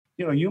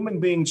human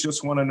beings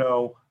just want to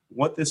know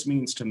what this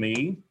means to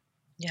me.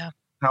 Yeah.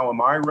 How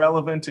am I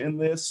relevant in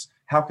this?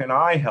 How can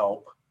I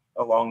help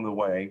along the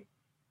way?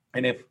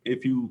 And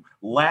if you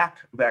lack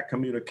that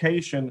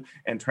communication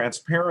and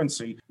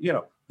transparency,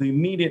 the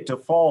immediate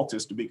default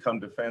is to become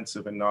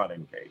defensive and not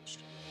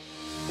engaged.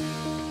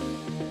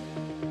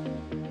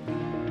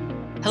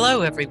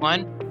 Hello,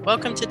 everyone.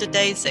 Welcome to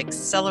today's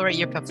Accelerate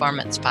Your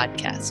Performance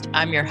podcast.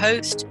 I'm your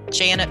host,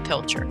 Janet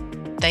Pilcher.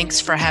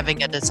 Thanks for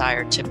having a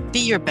desire to be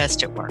your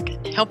best at work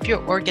and help your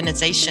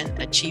organization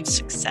achieve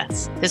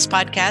success. This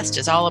podcast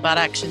is all about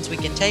actions we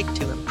can take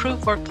to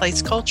improve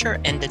workplace culture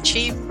and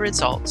achieve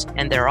results,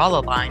 and they're all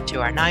aligned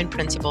to our 9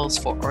 principles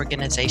for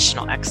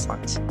organizational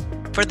excellence.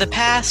 For the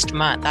past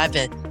month, I've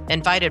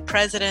invited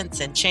presidents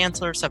and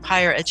chancellors of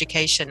higher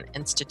education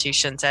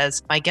institutions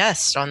as my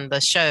guests on the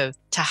show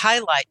to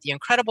highlight the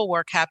incredible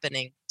work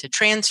happening to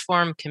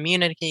transform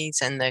communities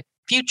and the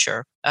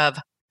future of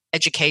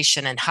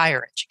education and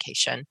higher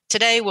education.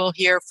 Today, we'll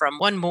hear from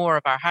one more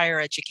of our higher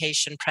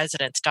education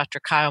presidents, Dr.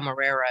 Kyle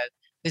Marrero,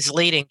 who's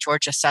leading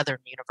Georgia Southern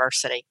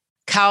University.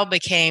 Kyle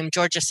became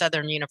Georgia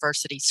Southern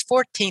University's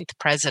 14th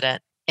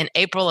president in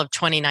April of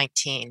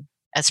 2019.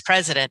 As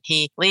president,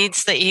 he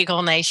leads the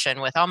Eagle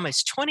Nation with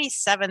almost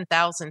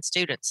 27,000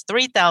 students,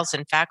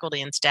 3,000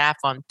 faculty and staff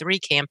on 3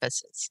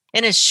 campuses.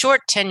 In his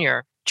short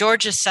tenure,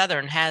 Georgia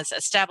Southern has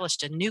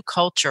established a new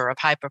culture of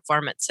high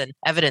performance and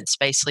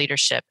evidence-based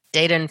leadership,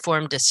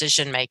 data-informed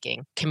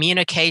decision-making,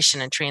 communication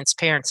and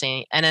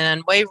transparency, and an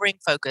unwavering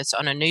focus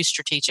on a new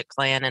strategic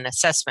plan and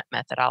assessment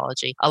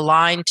methodology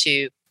aligned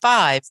to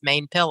 5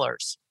 main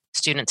pillars: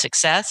 student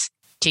success,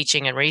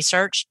 teaching and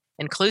research,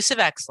 inclusive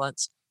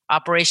excellence,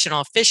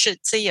 operational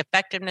efficiency,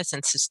 effectiveness,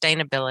 and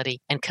sustainability,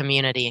 and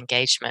community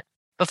engagement.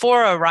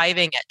 Before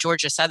arriving at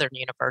Georgia Southern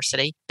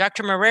University,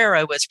 Dr.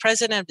 Marrero was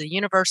president of the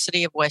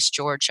University of West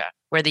Georgia,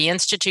 where the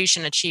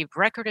institution achieved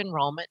record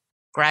enrollment,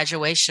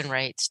 graduation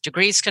rates,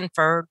 degrees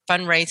conferred,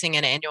 fundraising,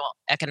 and annual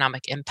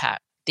economic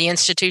impact. The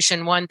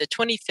institution won the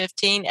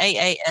 2015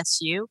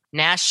 AASU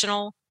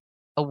National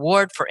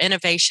Award for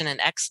Innovation and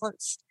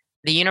Excellence.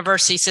 The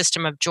University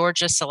System of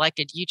Georgia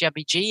selected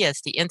UWG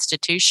as the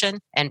institution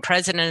and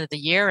president of the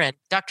year, and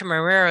Dr.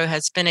 Marrero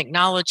has been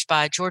acknowledged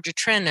by Georgia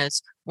Trend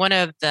as one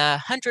of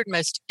the 100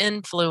 most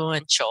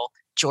influential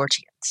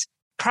Georgians.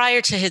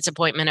 Prior to his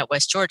appointment at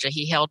West Georgia,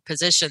 he held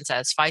positions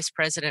as vice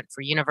president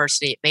for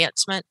university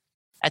advancement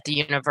at the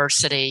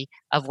University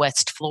of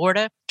West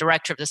Florida,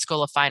 director of the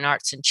School of Fine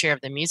Arts and chair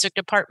of the music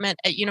department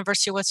at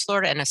University of West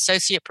Florida, and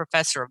associate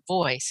professor of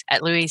voice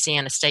at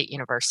Louisiana State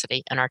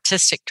University, and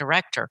artistic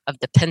director of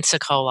the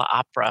Pensacola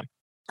Opera.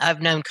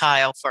 I've known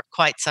Kyle for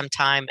quite some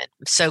time, and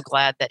I'm so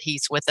glad that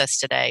he's with us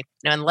today.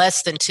 Now, in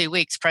less than 2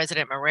 weeks,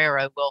 President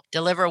Marrero will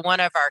deliver one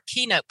of our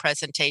keynote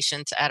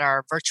presentations at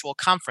our virtual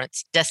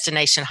conference,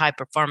 Destination High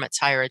Performance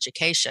Higher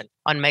Education,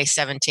 on May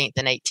 17th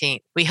and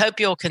 18th. We hope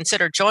you'll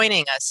consider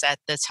joining us at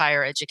this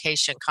higher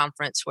education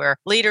conference, where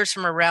leaders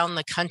from around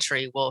the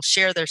country will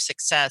share their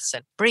success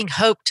and bring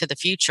hope to the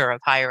future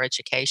of higher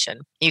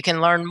education. You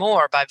can learn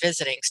more by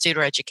visiting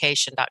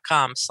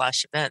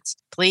studereducation.com/events.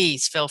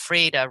 Please feel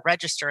free to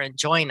register and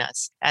join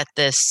us at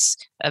this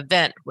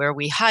event where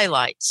we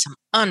highlight some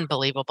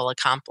unbelievable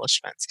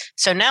accomplishments.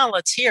 So now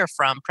let's hear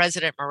from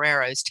President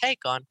Marrero's take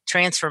on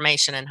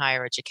transformation in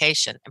higher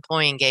education,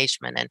 employee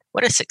engagement, and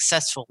what a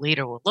successful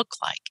leader will look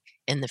like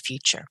in the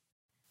future.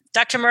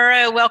 Dr.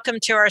 Marrero, welcome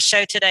to our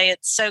show today.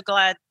 It's so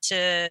glad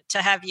to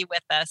have you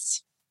with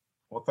us.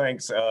 Well,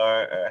 thanks.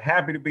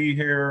 Happy to be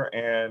here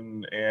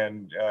and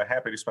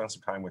happy to spend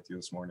some time with you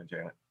this morning,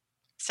 Janet.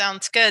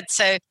 Sounds good.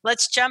 So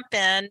let's jump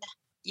in.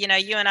 You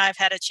and I have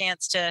had a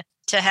chance to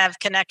have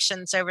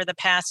connections over the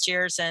past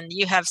years, and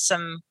you have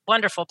some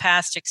wonderful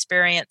past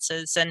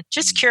experiences. And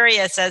just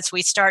curious, as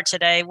we start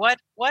today, what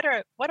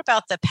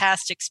about the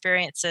past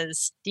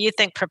experiences do you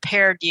think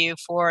prepared you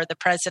for the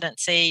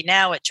presidency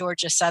now at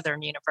Georgia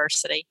Southern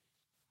University?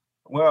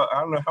 Well,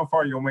 I don't know how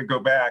far you want me to go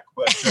back,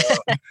 but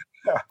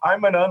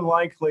I'm an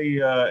unlikely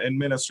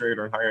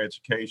administrator in higher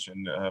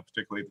education,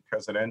 particularly at the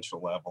presidential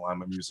level.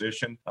 I'm a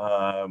musician.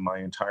 My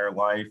entire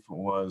life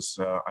was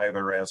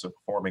either as a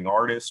performing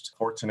artist,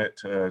 fortunate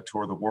to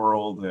tour the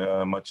world,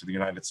 much of the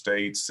United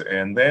States,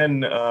 and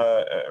then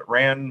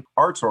ran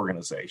arts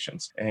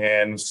organizations.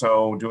 And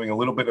so doing a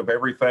little bit of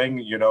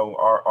everything,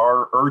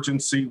 our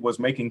urgency was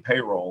making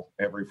payroll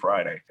every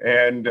Friday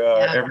and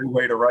every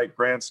way to write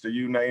grants to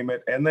you name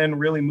it. And then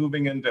really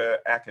moving into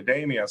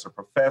academia as a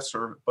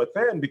professor, but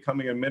then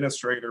becoming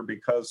administrator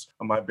because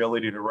of my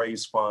ability to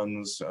raise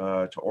funds,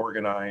 to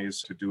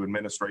organize, to do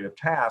administrative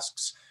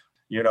tasks.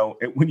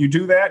 When you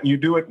do that and you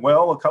do it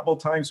well, a couple of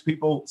times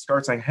people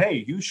start saying,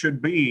 hey, you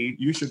should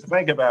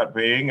think about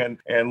being,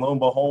 and lo and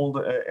behold,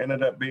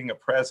 ended up being a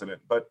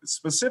president. But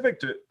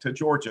specific to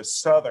Georgia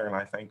Southern,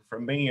 I think for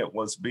me, it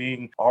was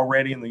being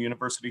already in the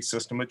university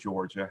system of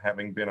Georgia,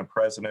 having been a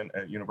president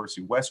at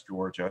University of West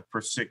Georgia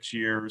for 6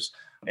 years.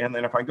 And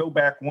then if I go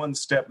back one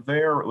step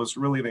there, it was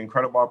really the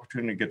incredible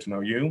opportunity to get to know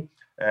you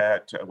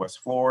at West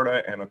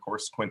Florida, and of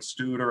course, Quint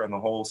Studer and the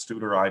whole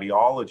Studer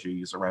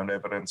ideologies around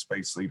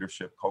evidence-based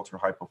leadership, culture,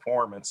 high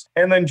performance.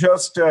 And then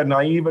just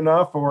naive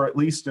enough, or at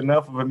least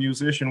enough of a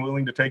musician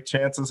willing to take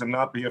chances and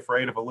not be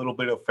afraid of a little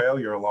bit of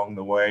failure along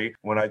the way.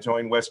 When I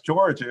joined West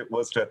Georgia, it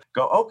was to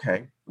go,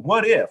 okay,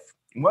 what if?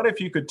 What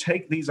if you could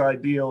take these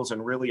ideals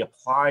and really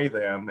apply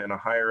them in a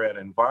higher ed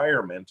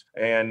environment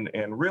and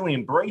really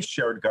embrace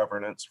shared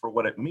governance for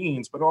what it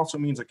means, but also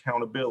means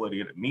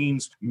accountability. It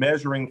means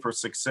measuring for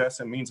success.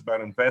 It means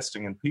about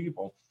investing in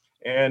people.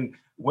 And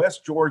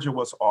West Georgia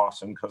was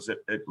awesome because it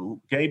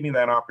gave me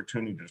that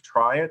opportunity to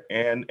try it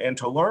and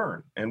to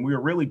learn. And we were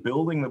really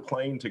building the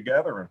plane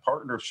together in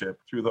partnership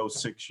through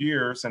those 6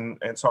 years and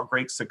saw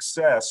great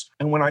success.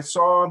 And when I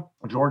saw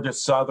Georgia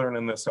Southern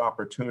and this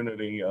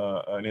opportunity,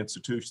 an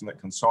institution that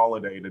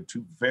consolidated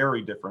two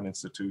very different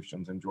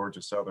institutions in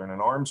Georgia Southern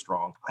and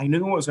Armstrong, I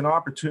knew it was an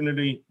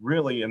opportunity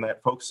really in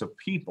that focus of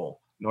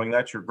people, knowing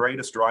that's your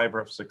greatest driver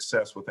of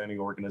success with any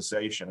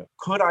organization.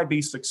 Could I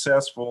be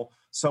successful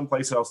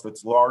someplace else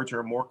that's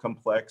larger, more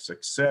complex,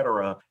 et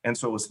cetera? And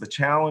so it was the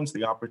challenge,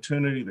 the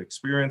opportunity, the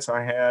experience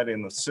I had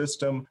in the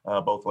system,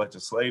 both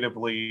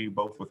legislatively,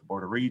 both with the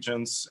Board of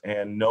Regents,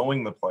 and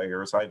knowing the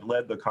players. I'd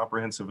led the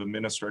comprehensive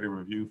administrative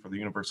review for the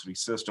university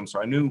system,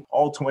 so I knew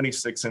all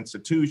 26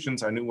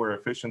 institutions. I knew where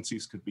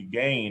efficiencies could be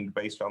gained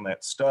based on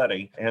that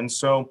study. And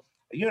so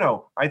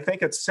I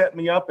think it set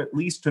me up at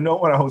least to know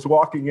what I was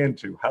walking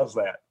into. How's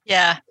that?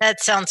 Yeah,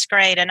 that sounds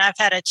great. And I've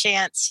had a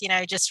chance,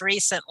 just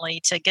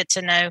recently to get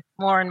to know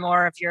more and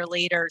more of your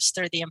leaders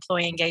through the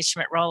employee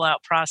engagement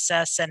rollout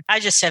process. And I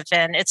just have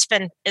it's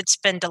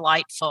been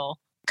delightful,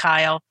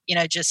 Kyle,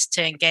 just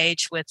to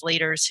engage with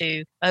leaders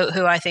who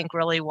I think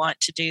really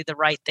want to do the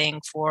right thing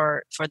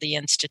for the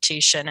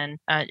institution. And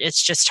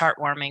it's just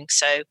heartwarming.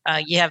 So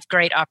you have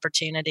great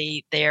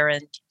opportunity there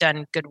and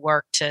done good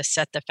work to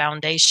set the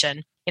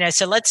foundation.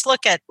 So let's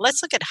look at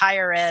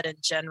higher ed in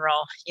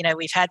general.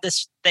 We've had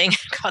this thing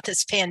called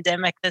this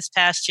pandemic this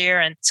past year,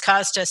 and it's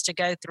caused us to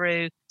go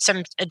through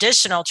some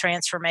additional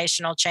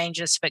transformational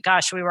changes. But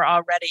gosh, we were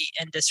already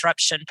in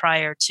disruption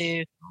prior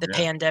to the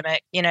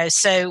pandemic.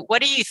 So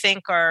what do you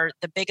think are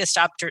the biggest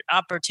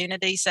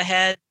opportunities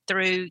ahead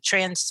through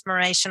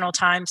transformational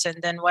times,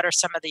 and then what are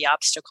some of the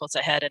obstacles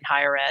ahead in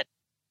higher ed?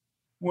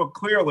 Well,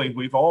 clearly,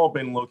 we've all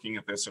been looking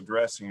at this,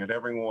 addressing it.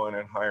 Everyone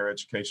in higher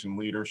education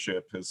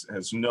leadership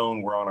has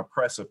known we're on a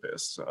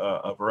precipice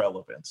of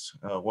relevance.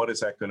 What is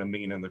that going to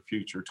mean in the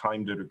future?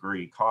 Time to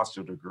degree, cost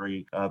of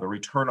degree, the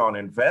return on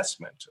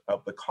investment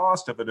of the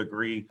cost of a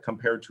degree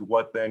compared to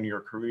what then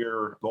your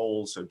career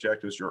goals,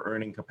 objectives, your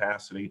earning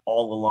capacity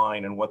all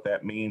align, and what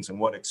that means and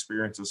what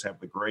experiences have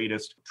the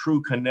greatest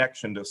true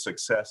connection to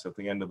success at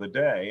the end of the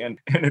day. And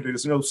it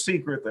is no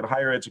secret that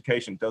higher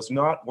education does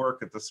not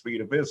work at the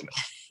speed of business.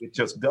 It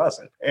just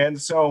doesn't.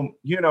 And so,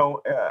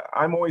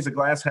 I'm always a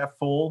glass half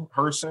full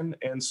person.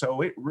 And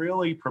so it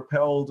really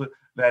propelled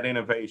that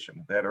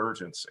innovation, that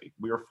urgency.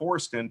 We were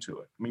forced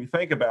into it. I mean,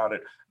 think about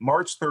it.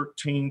 March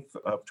 13th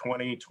of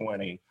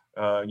 2020,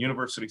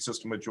 University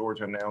System of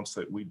Georgia announced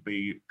that we'd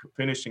be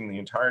finishing the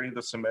entirety of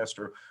the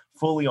semester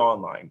fully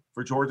online.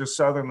 For Georgia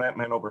Southern, that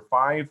meant over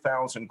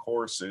 5,000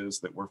 courses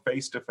that were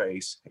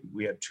face-to-face.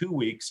 We had 2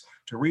 weeks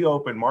to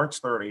reopen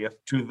March 30th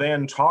to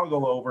then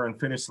toggle over and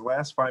finish the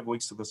last 5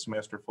 weeks of the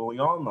semester fully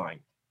online.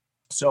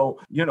 So,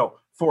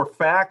 for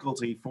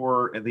faculty,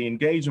 for the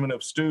engagement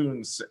of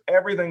students,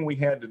 everything we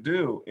had to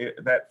do,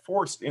 that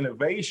forced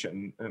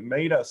innovation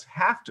made us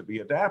have to be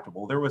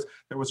adaptable. There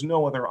was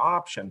no other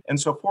option. And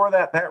so for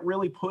that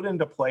really put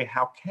into play,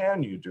 how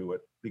can you do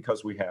it?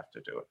 Because we have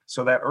to do it.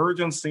 So that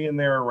urgency in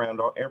there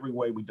around every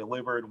way we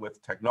delivered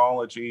with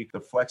technology, the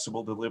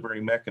flexible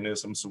delivery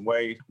mechanisms, the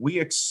way we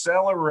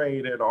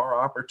accelerated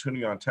our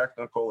opportunity on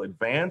technical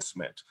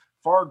advancement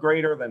far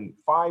greater than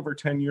 5 or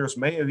 10 years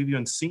may have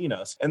even seen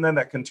us. And then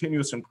that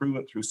continuous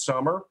improvement through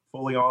summer,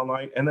 fully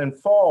online, and then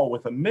fall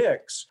with a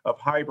mix of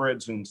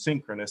hybrids and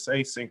synchronous,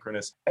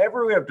 asynchronous,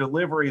 every way of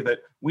delivery that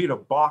we'd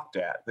have balked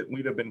at, that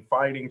we'd have been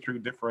fighting through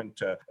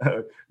different,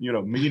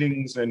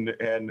 meetings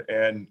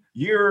and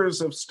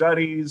years of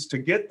studies to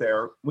get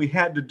there, we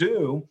had to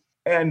do,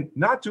 and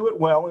not do it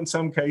well in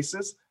some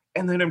cases,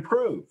 and then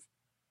improve.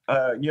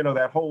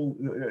 That whole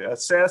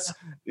assess,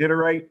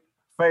 iterate,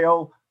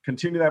 fail,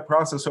 continue that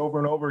process over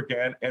and over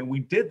again. And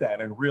we did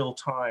that in real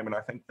time. And I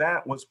think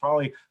that was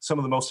probably some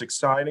of the most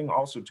exciting,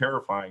 also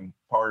terrifying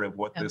part of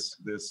what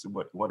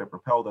what it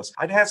propelled us.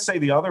 I'd have to say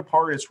the other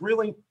part is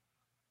really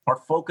our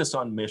focus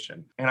on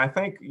mission. And I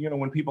think,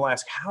 when people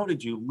ask, how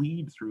did you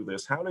lead through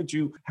this? How did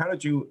you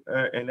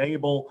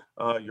enable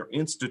your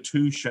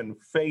institution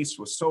faced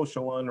with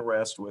social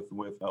unrest, with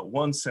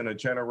once in a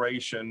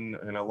generation,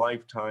 in a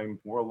lifetime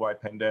worldwide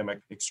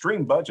pandemic,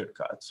 extreme budget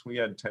cuts? We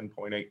had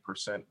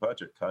 10.8%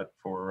 budget cut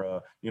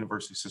for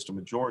University System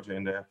of Georgia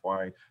into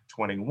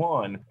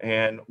FY21,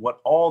 and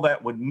what all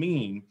that would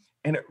mean.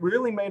 And it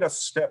really made us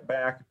step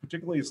back,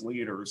 particularly as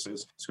leaders,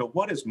 is to go,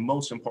 what is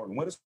most important?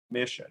 What is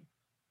mission?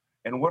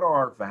 And what are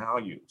our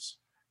values?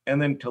 and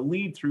then to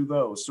lead through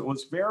those. So it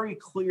was very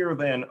clear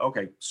then,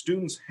 okay,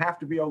 students have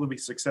to be able to be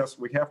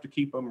successful. We have to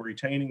keep them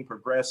retaining,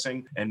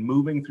 progressing, and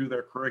moving through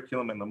their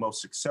curriculum in the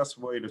most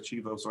successful way to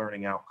achieve those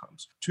learning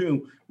outcomes.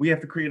 2, we have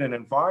to create an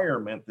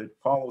environment that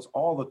follows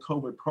all the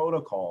COVID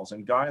protocols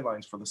and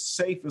guidelines for the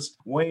safest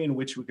way in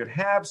which we could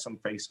have some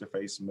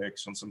face-to-face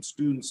mix and some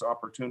students'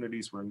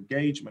 opportunities for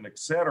engagement, et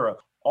cetera,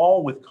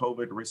 all with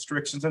COVID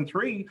restrictions. And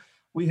 3,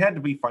 we had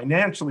to be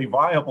financially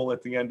viable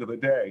at the end of the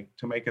day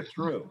to make it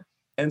through.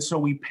 And so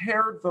we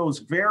paired those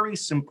very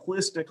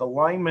simplistic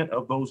alignment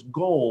of those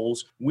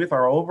goals with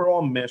our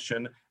overall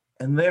mission,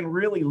 and then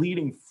really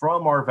leading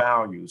from our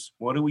values.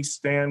 What do we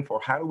stand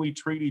for? How do we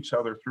treat each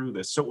other through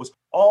this? So it was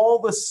all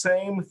the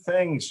same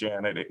things,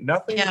 Janet.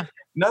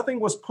 Nothing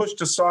was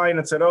pushed aside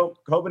and said, oh,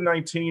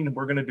 COVID-19,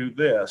 we're going to do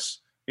this.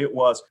 It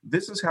was,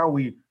 this is how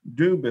we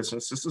do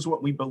business. This is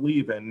what we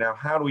believe in. Now,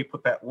 how do we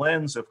put that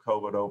lens of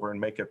COVID over and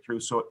make it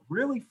through? So it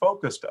really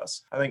focused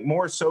us, I think,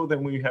 more so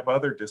than we have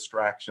other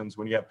distractions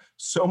when you have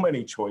so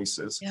many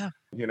choices,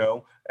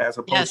 as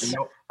opposed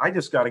to, I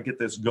just got to get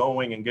this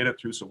going and get it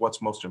through. So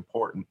what's most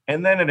important?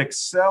 And then it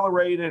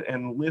accelerated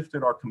and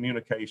lifted our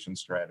communication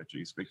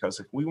strategies, because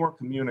if we weren't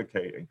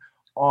communicating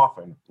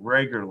often,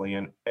 regularly,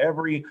 in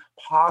every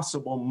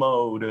possible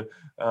mode,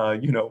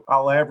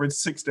 I'll average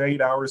 6 to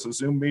 8 hours of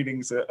Zoom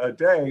meetings a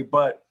day.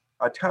 But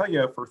I tell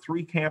you, for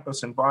 3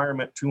 campus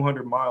environment,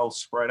 200 miles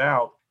spread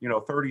out,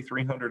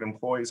 3,300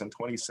 employees and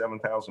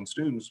 27,000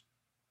 students,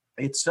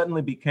 it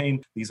suddenly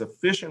became these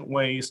efficient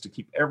ways to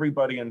keep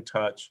everybody in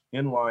touch,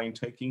 in line,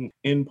 taking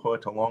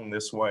input along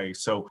this way.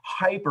 So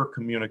hyper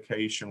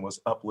communication was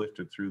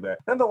uplifted through that.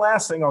 And the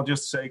last thing I'll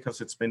just say,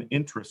 because it's been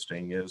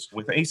interesting, is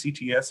with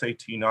ACT,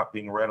 SAT not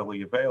being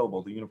readily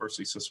available, the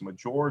University System of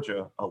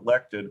Georgia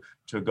elected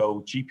to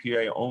go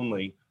GPA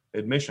only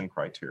admission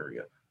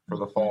criteria for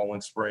the fall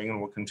and spring,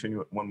 and we'll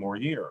continue it one more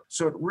year.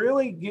 So it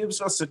really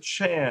gives us a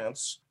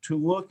chance to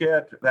look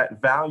at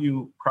that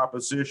value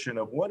proposition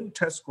of what do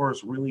test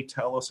scores really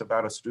tell us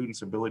about a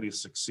student's ability to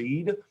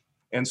succeed.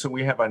 And so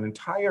we have an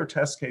entire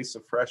test case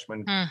of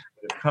freshmen that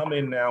come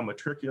in now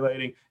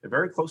matriculating at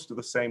very close to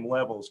the same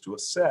levels to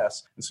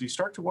assess. And so you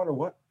start to wonder,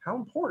 how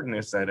important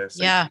is that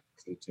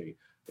SAT?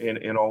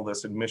 In all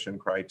this admission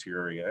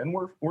criteria. And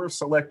we're a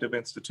selective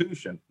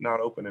institution, not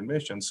open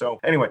admission. So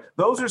anyway,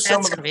 those are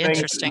some of the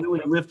things that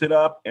really lifted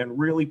up and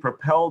really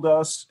propelled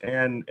us.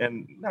 And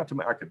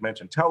I could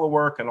mention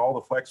telework and all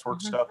the flex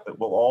work stuff that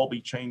will all be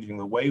changing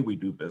the way we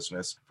do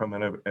business from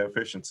an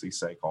efficiency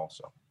sake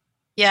also.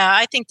 Yeah,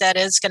 I think that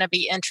is going to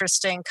be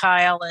interesting,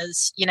 Kyle,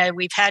 is,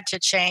 we've had to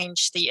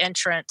change the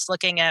entrance,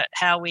 looking at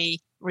how we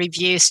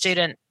review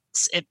student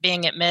it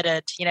being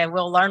admitted.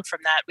 We'll learn from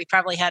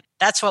that.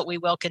 That's what we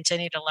will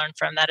continue to learn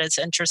from. That is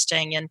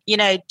interesting. And, you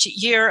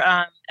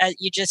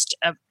just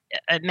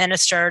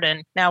administered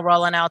and now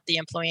rolling out the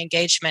employee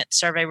engagement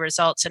survey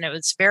results. And it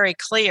was very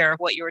clear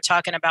what you were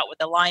talking about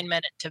with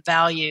alignment to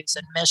values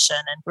and mission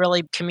and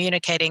really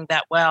communicating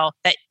that well,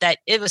 that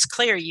it was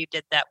clear you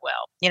did that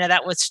well.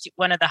 That was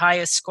one of the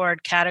highest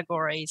scored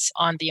categories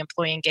on the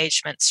employee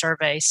engagement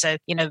survey. So,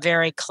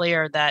 very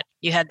clear that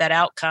you had that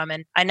outcome.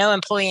 And I know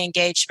employee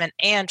engagement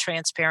and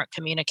transparent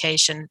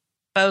communication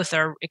both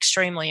are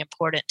extremely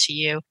important to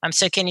you.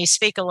 So can you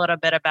speak a little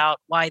bit about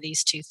why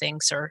these two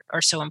things are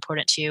so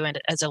important to you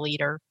and as a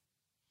leader?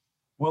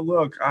 Well,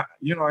 look,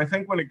 I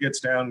think when it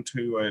gets down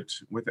to it,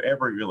 with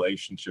every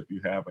relationship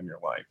you have in your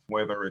life,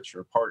 whether it's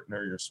your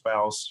partner, your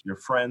spouse, your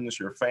friends,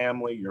 your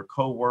family, your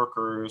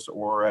coworkers,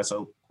 or as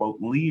a quote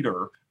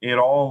leader, it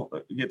all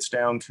gets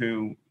down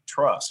to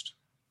trust.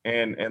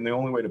 And the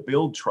only way to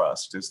build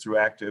trust is through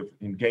active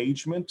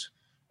engagement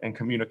and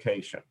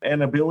communication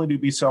and ability to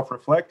be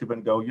self-reflective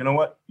and go, you know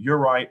what, you're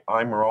right,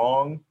 I'm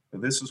wrong.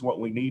 This is what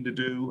we need to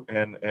do,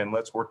 and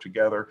let's work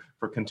together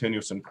for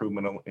continuous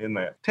improvement in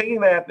that.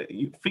 Taking that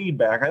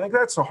feedback, I think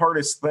that's the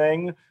hardest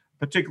thing,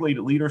 particularly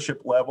at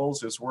leadership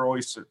levels, is we're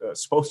always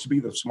supposed to be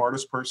the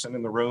smartest person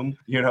in the room.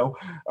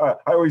 I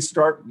always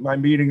start my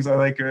meetings,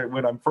 I think,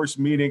 when I'm first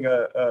meeting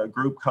a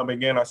group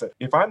coming in, I said,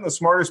 if I'm the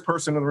smartest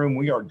person in the room,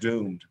 we are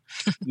doomed.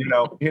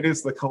 It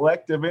is the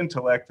collective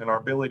intellect and our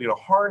ability to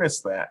harness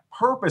that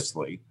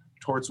purposely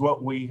towards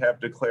what we have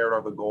declared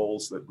are the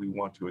goals that we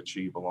want to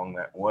achieve along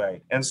that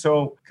way. And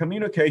so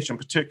communication,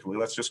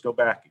 particularly, let's just go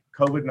back,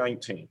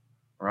 COVID-19.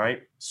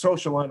 Right?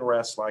 Social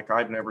unrest like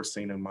I've never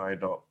seen in my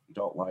adult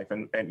life.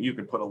 And you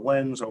can put a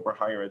lens over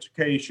higher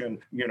education,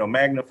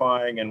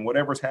 magnifying, and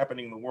whatever's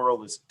happening in the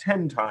world is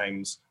 10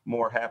 times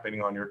more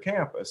happening on your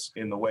campus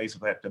in the ways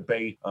of that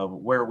debate of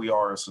where we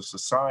are as a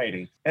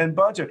society, and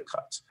budget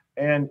cuts.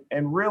 And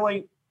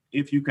really,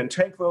 if you can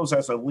take those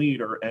as a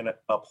leader and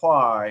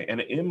apply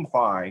and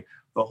imply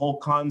the whole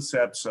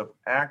concepts of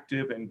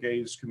active,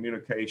 engaged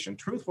communication,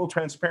 truthful,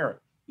 transparent,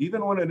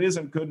 even when it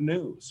isn't good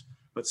news,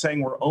 but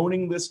saying we're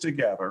owning this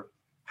together,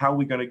 how are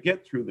we going to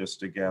get through this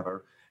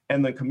together,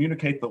 and then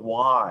communicate the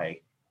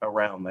why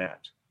around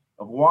that,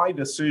 of why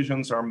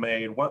decisions are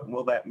made, what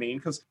will that mean?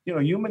 Because,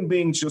 human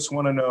beings just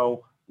want to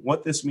know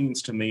what this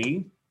means to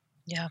me.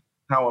 Yeah.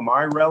 How am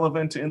I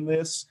relevant in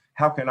this?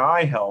 How can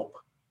I help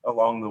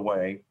along the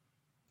way.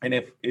 And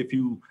if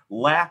you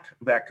lack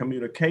that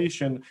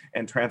communication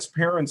and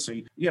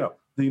transparency,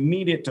 the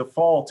immediate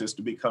default is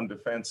to become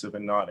defensive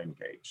and not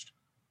engaged.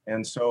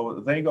 And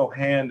so they go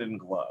hand in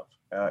glove.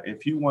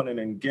 If you want an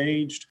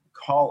engaged,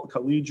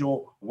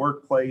 collegial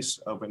workplace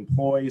of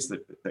employees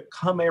that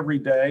come every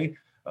day,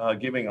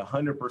 giving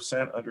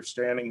 100%,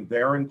 understanding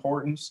their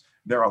importance,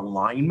 their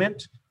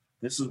alignment.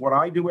 This is what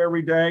I do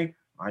every day.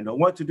 I know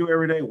what to do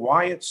every day,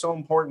 why it's so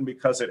important,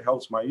 because it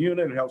helps my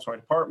unit, it helps my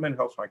department,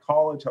 helps my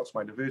college, helps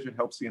my division,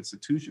 helps the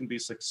institution be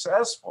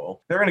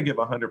successful. They're going to give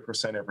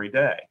 100% every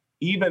day,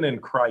 even in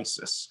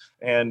crisis.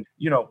 And,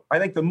 I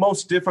think the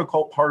most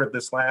difficult part of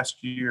this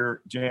last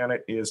year,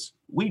 Janet, is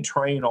we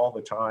train all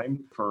the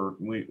time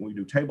we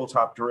do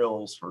tabletop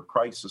drills for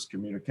crisis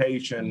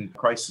communication,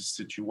 crisis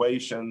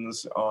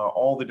situations,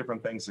 all the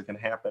different things that can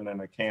happen in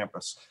a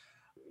campus.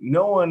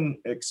 No one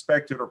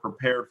expected or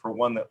prepared for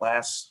one that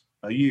lasts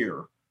a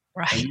year,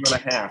 right, a year and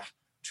a half,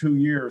 2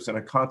 years in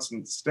a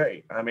constant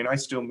state. I mean, I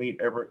still meet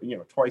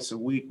twice a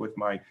week with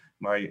my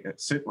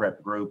sit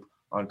rep group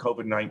on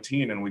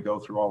COVID-19, and we go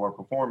through all our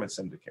performance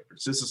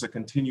indicators. This is a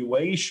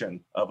continuation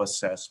of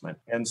assessment.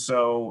 And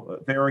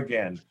so there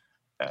again,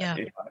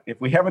 if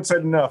we haven't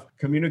said enough,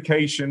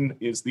 communication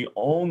is the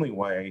only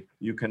way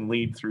you can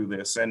lead through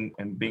this, and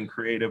being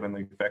creative and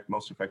the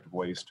most effective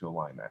ways to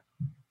align that.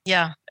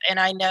 Yeah. And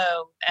I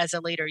know as a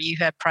leader, you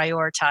have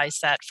prioritized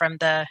that from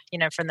the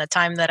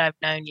time that I've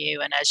known you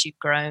and as you've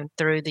grown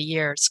through the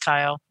years,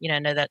 Kyle, I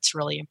know that's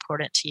really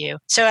important to you.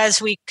 So as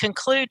we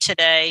conclude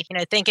today,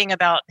 thinking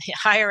about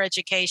higher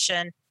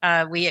education,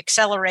 we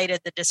accelerated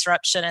the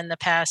disruption in the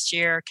past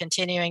year,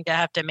 continuing to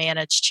have to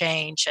manage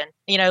change and,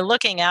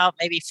 looking out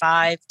maybe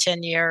 5-10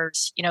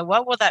 years,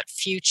 what will that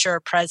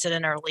future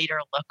president or leader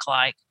look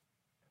like?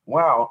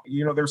 Wow.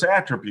 There's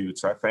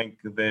attributes, I think,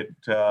 that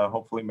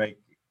hopefully make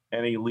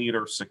any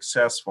leader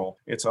successful.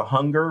 It's a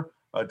hunger,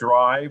 a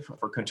drive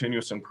for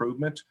continuous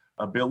improvement,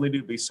 ability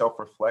to be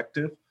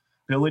self-reflective,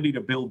 ability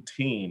to build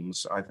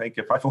teams. I think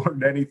if I've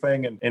learned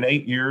anything in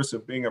 8 years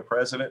of being a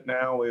president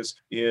now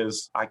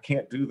is I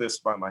can't do this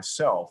by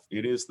myself.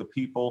 It is the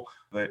people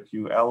that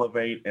you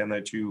elevate and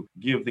that you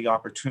give the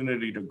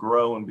opportunity to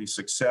grow and be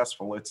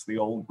successful. It's the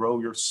old grow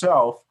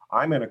yourself.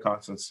 I'm in a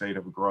constant state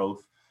of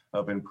growth,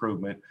 of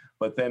improvement,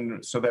 but then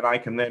so that I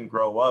can then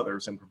grow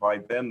others and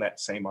provide them that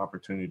same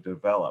opportunity to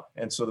develop.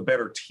 And so the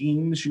better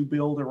teams you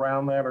build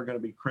around that are going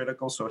to be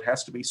critical. So it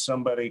has to be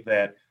somebody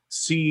that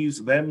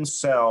sees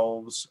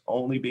themselves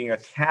only being a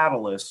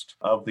catalyst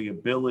of the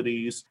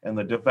abilities and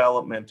the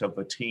development of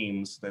the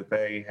teams that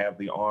they have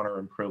the honor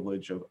and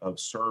privilege of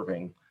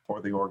serving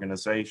for the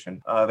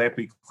organization. They have to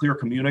be clear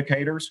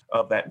communicators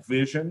of that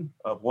vision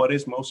of what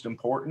is most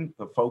important,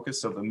 the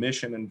focus of the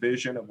mission and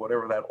vision of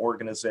whatever that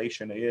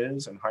organization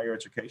is in higher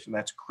education.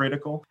 That's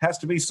critical. Has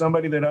to be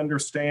somebody that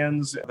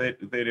understands that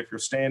if you're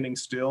standing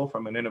still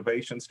from an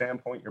innovation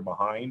standpoint, you're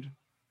behind.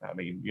 I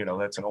mean,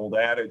 that's an old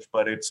adage,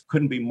 but it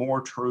couldn't be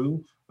more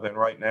true than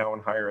right now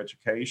in higher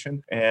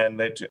education. And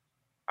that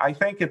I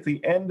think at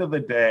the end of the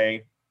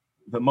day,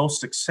 the most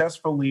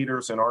successful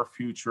leaders in our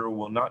future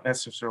will not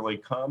necessarily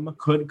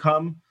could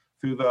come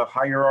through the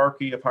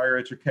hierarchy of higher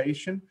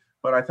education,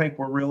 but I think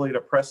we're really at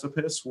a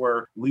precipice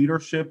where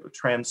leadership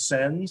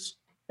transcends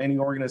any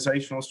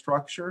organizational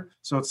structure.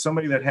 So it's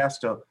somebody that has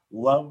to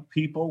love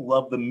people,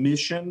 love the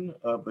mission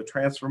of the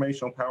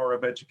transformational power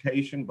of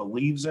education,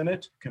 believes in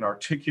it, can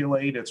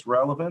articulate its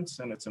relevance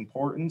and its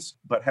importance,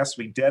 but has to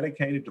be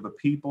dedicated to the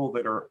people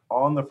that are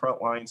on the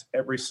front lines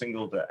every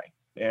single day.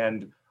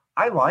 And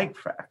I like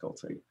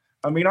faculty.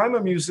 I mean, I'm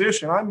a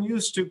musician. I'm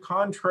used to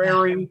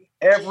contrary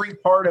every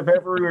part of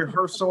every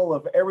rehearsal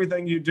of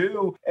everything you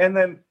do. And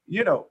then,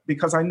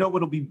 because I know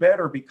it'll be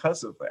better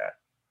because of that.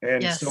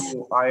 And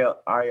so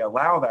I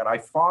allow that, I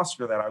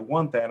foster that, I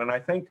want that. And I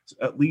think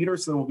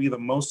leaders that will be the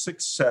most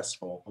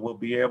successful will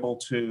be able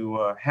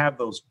to have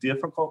those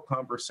difficult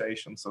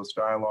conversations, those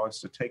dialogues,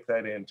 to take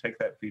that in, take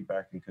that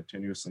feedback and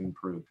continuously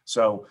improve.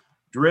 So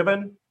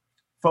driven,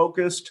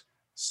 focused,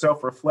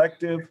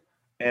 self-reflective,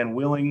 and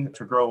willing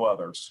to grow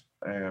others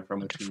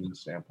from a team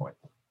standpoint.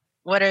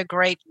 What a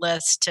great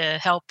list to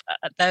help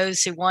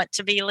those who want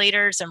to be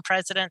leaders and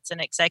presidents and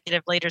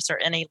executive leaders or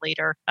any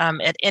leader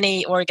at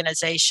any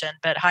organization.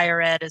 But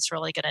higher ed is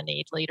really going to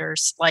need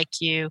leaders like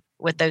you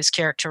with those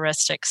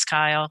characteristics,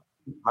 Kyle.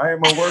 I am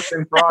a work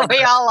in progress.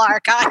 We all are,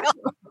 Kyle.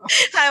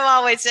 I'm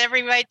always,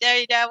 every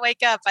day I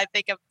wake up, I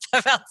think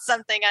about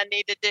something I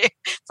need to do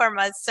for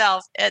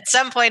myself. At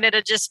some point,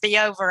 it'll just be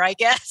over, I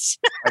guess.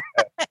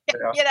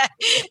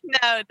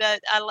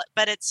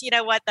 But it's,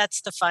 what,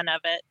 that's the fun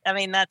of it. I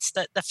mean, that's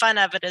the fun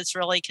of it is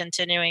really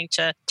continuing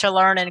to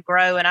learn and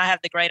grow. And I have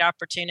the great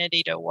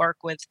opportunity to work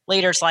with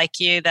leaders like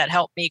you that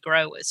help me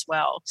grow as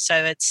well.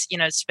 So it's,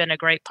 it's been a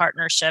great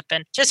partnership.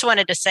 And just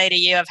wanted to say to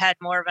you, I've had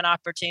more of an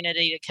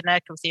opportunity to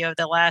connect with you over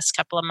the last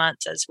couple of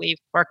months as we've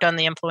worked on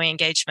the employee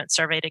engagement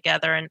survey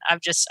together. And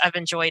I've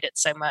enjoyed it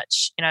so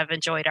much. I've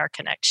enjoyed our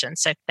connection.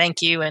 So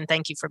thank you. And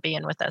thank you for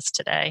being with us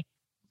today.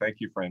 Thank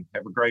you, friend.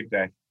 Have a great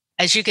day.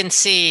 As you can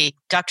see,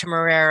 Dr.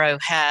 Marrero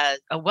has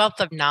a wealth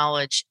of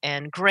knowledge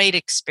and great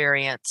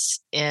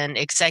experience in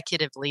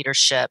executive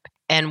leadership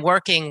and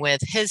working with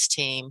his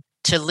team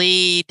to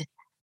lead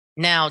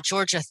now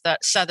Georgia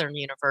Southern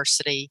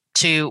University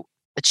to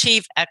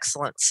achieve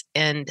excellence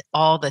in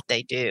all that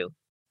they do.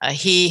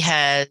 He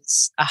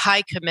has a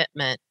high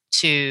commitment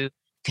to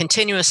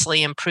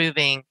continuously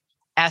improving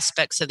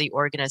aspects of the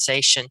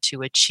organization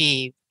to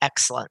achieve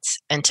excellence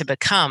and to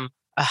become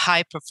a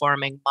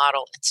high-performing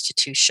model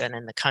institution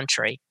in the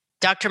country.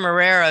 Dr.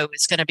 Marrero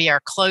is going to be our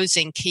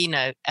closing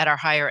keynote at our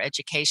higher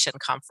education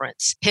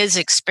conference. His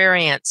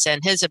experience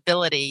and his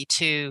ability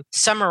to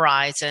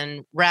summarize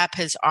and wrap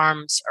his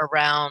arms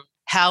around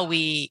how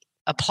we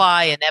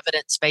apply an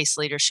evidence-based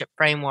leadership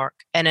framework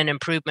and an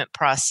improvement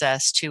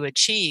process to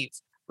achieve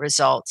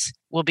results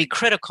will be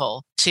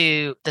critical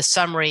to the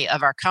summary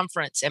of our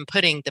conference and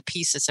putting the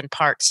pieces and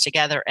parts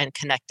together and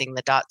connecting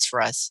the dots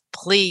for us.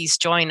 Please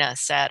join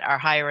us at our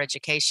higher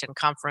education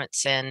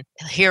conference and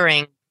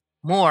hearing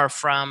more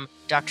from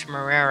Dr.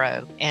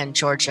 Marrero and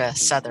Georgia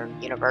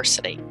Southern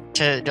University.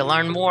 To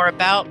learn more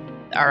about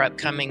our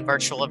upcoming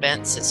virtual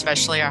events,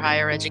 especially our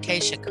higher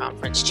education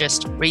conference,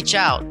 just reach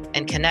out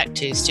and connect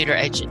to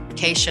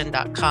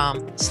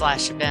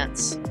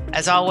studereducation.com/events.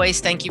 As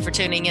always, thank you for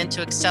tuning in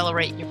to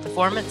Accelerate Your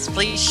Performance.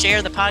 Please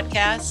share the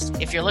podcast.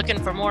 If you're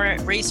looking for more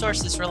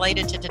resources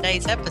related to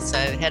today's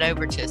episode, head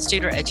over to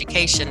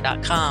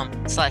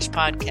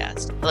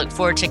studereducation.com/podcast. I look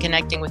forward to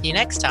connecting with you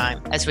next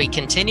time as we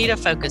continue to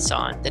focus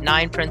on the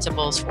 9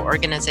 principles for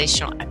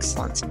organizational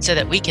excellence so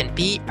that we can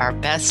be our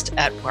best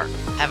at work.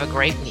 Have a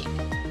great week.